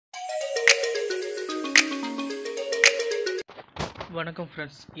வணக்கம்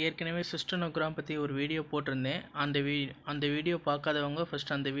ஃப்ரெண்ட்ஸ். ஏற்கனவே சிஸ்டர்னோகிராம் பற்றி ஒரு வீடியோ போட்டிருந்தேன். அந்த வீடியோ பார்க்காதவங்க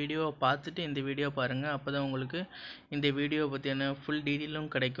ஃபஸ்ட் அந்த வீடியோவை பார்த்துட்டு இந்த வீடியோ பாருங்கள். அப்போ தான் உங்களுக்கு இந்த வீடியோ பற்றியான ஃபுல் டீட்டெயிலும்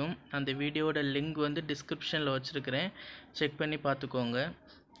கிடைக்கும். அந்த வீடியோட லிங்க் வந்து டிஸ்கிரிப்ஷனில் வச்சுருக்கிறேன், செக் பண்ணி பார்த்துக்கோங்க.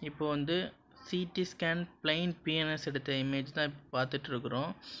 இப்போ வந்து சிடி ஸ்கேன் பிளைன் பிஎன்எஸ் எடுத்த இமேஜ் தான் இப்போ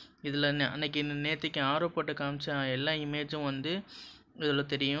பார்த்துட்ருக்குறோம். இதில் நேற்றுக்கு ஆரோ போட்டு காமிச்ச எல்லா இமேஜும் வந்து இதில்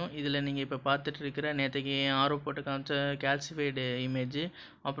தெரியும். இதில் நீங்கள் இப்போ பார்த்துட்டு இருக்கிற நேற்றுக்கு ஆரோ போட்டு காமிச்ச கால்சிஃபைடு இமேஜு,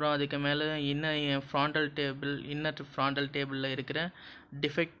 அப்புறம் அதுக்கு மேலே இன்னர் ஃப்ராண்டல் டேபிளில் இருக்கிற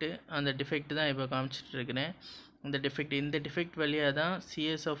டிஃபெக்ட்டு, அந்த டிஃபெக்ட் தான் இப்போ காமிச்சிட்டு இருக்கிறேன். இந்த டிஃபெக்ட் வழியாக தான்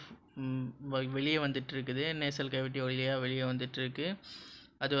சிஎஸ்எஃப் வெளியே வந்துட்டு இருக்குது, நேசல் கேவிட்டி வழியாக வெளியே வந்துட்டுருக்கு.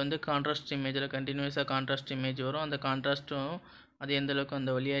 அது வந்து கான்ட்ராஸ்ட் இமேஜில் கண்டினியூஸாக கான்ட்ராஸ்ட் இமேஜ் வரும். அந்த கான்ட்ராஸ்ட்டும் அது எந்தளவுக்கு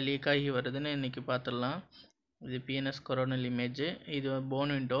அந்த வழியாக லீக் ஆகி வருதுன்னு இன்றைக்கி பார்த்துடலாம். இது பிஎன்எஸ் கொரோனல் இமேஜ், இது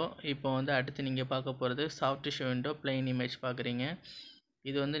போன் விண்டோ. இப்போ வந்து அடுத்து நீங்கள் பார்க்க போகிறது soft tissue window plain image பார்க்குறீங்க.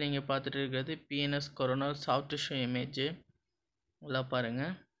 இது வந்து நீங்கள் பார்த்துட்டு இருக்கிறது BNS coronal soft tissue image. நல்லா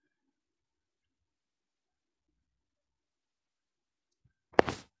பாருங்கள்.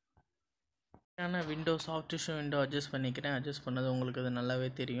 Window soft tissue window adjust பண்ணிக்கிறேன். அட்ஜஸ்ட் பண்ணது உங்களுக்கு அது நல்லாவே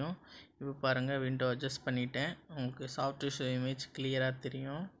தெரியும். இப்போ பாருங்கள், விண்டோ அட்ஜஸ்ட் பண்ணிட்டேன். உங்களுக்கு சாஃப்ட் டிஷ்யூ இமேஜ் கிளியராக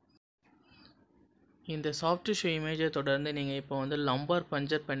தெரியும். இந்த சாஃப்ட் டிஷ்யூ இமேஜை தொடர்ந்து நீங்கள் இப்போ வந்து லம்பார்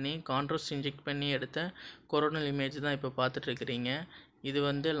பஞ்சர் பண்ணி கான்ட்ராஸ்ட் இன்ஜெக்ட் பண்ணி எடுத்த கொரோனல் இமேஜ் தான் இப்போ பார்த்துட்ருக்கிறீங்க. இது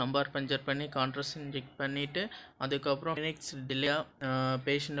வந்து லம்பார் பஞ்சர் பண்ணி கான்ட்ராஸ்ட் இன்ஜெக்ட் பண்ணிவிட்டு அதுக்கப்புறம் மினிட்ஸ் டிலே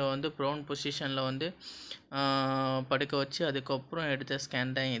பேஷண்ட்டை வந்து ப்ரோன் பொசிஷனில் வந்து படுக்க வச்சு அதுக்கப்புறம் எடுத்த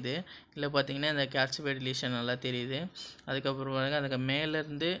ஸ்கேன் தான் இது. இதில் பார்த்தீங்கன்னா இந்த கால்சிஃபைடு லீஷன் நல்லா தெரியுது. அதுக்கப்புறம் பாருங்கள், அதுக்கு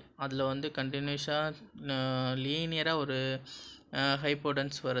மேலேருந்து அதில் வந்து கண்டினியூஸாக லீனியராக ஒரு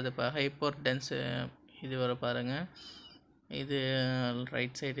ஹைப்போடென்ஸ் வருது. இப்போ ஹைப்போடென்ஸு இது வர பாருங்கள். இது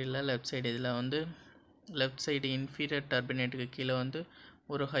ரைட் சைடு இல்லை, லெஃப்ட் சைடு. இதில் வந்து லெஃப்ட் சைடு இன்ஃபீரியர் டர்பினேட்டுக்கு கீழே வந்து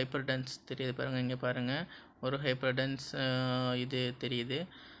ஒரு ஹைப்பர்டென்ஸ் தெரியுது பாருங்கள். இங்கே பாருங்கள், ஒரு ஹைப்பர்டென்ஸ் இது தெரியுது.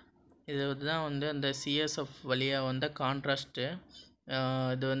 இது தான் வந்து அந்த சிஎஸ்எஃப் வழியாக வந்த கான்ட்ராஸ்ட்டு.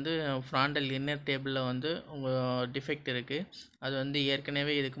 இது வந்து ஃப்ராண்டல் இன்னர் டேபிளில் வந்து உங்கள் டிஃபெக்ட் இருக்குது. அது வந்து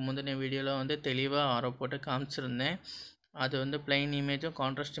ஏற்கனவே இதுக்கு முந்தின வீடியோவில் வந்து தெளிவாக ஆரோ போட்டு காமிச்சிருந்தேன். அது வந்து பிளைன் இமேஜும்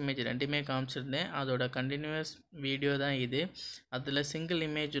கான்ட்ராஸ்ட் இமேஜ் ரெண்டுமே காமிச்சிருந்தேன். அதோட கண்டினியூஸ் வீடியோ தான் இது. அதில் சிங்கிள்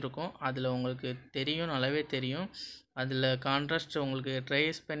இமேஜ் இருக்கும், அதில் உங்களுக்கு தெரியும், நல்லாவே தெரியும். அதில் கான்ட்ராஸ்ட் உங்களுக்கு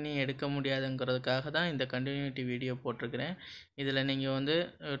ட்ரேஸ் பண்ணி எடுக்க முடியாதுங்கிறதுக்காக தான் இந்த கண்டினியூட்டி வீடியோ போட்டிருக்கிறேன். இதில் நீங்கள் வந்து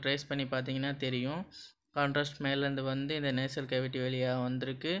ட்ரேஸ் பண்ணி பார்த்தீங்கன்னா தெரியும். கான்ட்ராஸ்ட் மேலேருந்து வந்து இந்த நேசல் கேவிட்டி வழியாக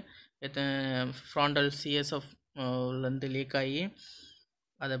வந்திருக்கு. ஃப்ராண்டல் சிஎஸ்எஃப்லேருந்து லீக் ஆகி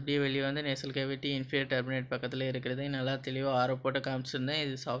அது அப்படியே வெளியே வந்து நேசல் கேவிட்டி இன்ஃபீரியர் டர்பினேட் பக்கத்தில் இருக்கிறது நல்லா தெளிவாக ஆரோ போட்டு காமிச்சிருந்தேன்.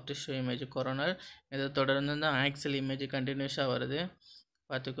 இது சாஃப்ட் டிஷ்யூ இமேஜ் கொரோனல். இதை தொடர்ந்து தான் ஆக்சல் இமேஜ் கண்டினியூஸாக வருது,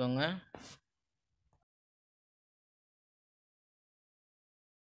 பார்த்துக்கோங்க.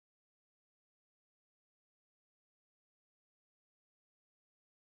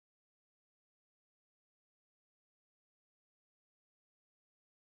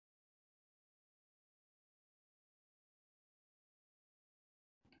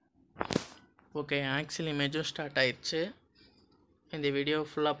 ஓகே, ஆக்சல் இமேஜும் ஸ்டார்ட் ஆயிடுச்சு. இந்த வீடியோ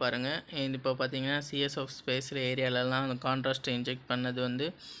ஃபுல்லாக பாருங்கள். இது இப்போ பார்த்தீங்கன்னா சிஎஸ்எஃப் ஸ்பேஸில் ஏரியாலலாம் அந்த கான்ட்ராஸ்ட் இன்ஜெக்ட் பண்ணது வந்து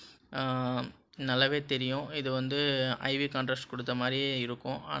நல்லாவே தெரியும். இது வந்து ஐவி கான்ட்ராஸ்ட் கொடுத்த மாதிரியே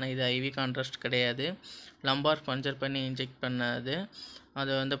இருக்கும், ஆனால் இது ஐவி கான்ட்ராஸ்ட் கிடையாது. லம்பார் பஞ்சர் பண்ணி இன்ஜெக்ட் பண்ணது.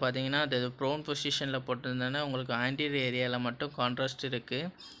 அது வந்து பார்த்திங்கன்னா அது ப்ரோன் பொசிஷனில் போட்டிருந்தேன்னா உங்களுக்கு ஆன்டீரியர் ஏரியாவில் மட்டும் கான்ட்ராஸ்ட்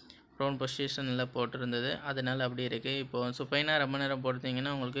இருக்குது. ப்ரோன் பொசிஷனில் போட்டிருந்தது, அதனால் அப்படி இருக்குது. இப்போது சுப்பைனாக ரொம்ப நேரம்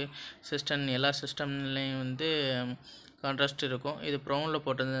போட்டிருந்தீங்கன்னா உங்களுக்கு எல்லா சிஸ்டம்லேயும் வந்து கான்ட்ராஸ்ட் இருக்கும். இது ப்ரௌனில்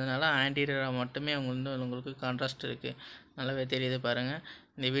போட்டிருந்ததுனால ஆன்டீரியராக மட்டுமே உங்களுக்கு கான்ட்ராஸ்ட் இருக்குது, நல்லாவே தெரியுது பாருங்கள்.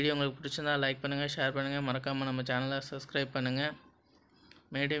 இந்த வீடியோ உங்களுக்கு பிடிச்சிருந்தால் லைக் பண்ணுங்கள், ஷேர் பண்ணுங்கள், மறக்காமல் நம்ம சேனலை சப்ஸ்கிரைப் பண்ணுங்கள்.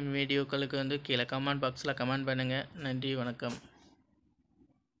 மேலும் வீடியோக்களுக்கு வந்து கீழே கமெண்ட் பாக்ஸில் கமெண்ட் பண்ணுங்கள். நன்றி, வணக்கம்.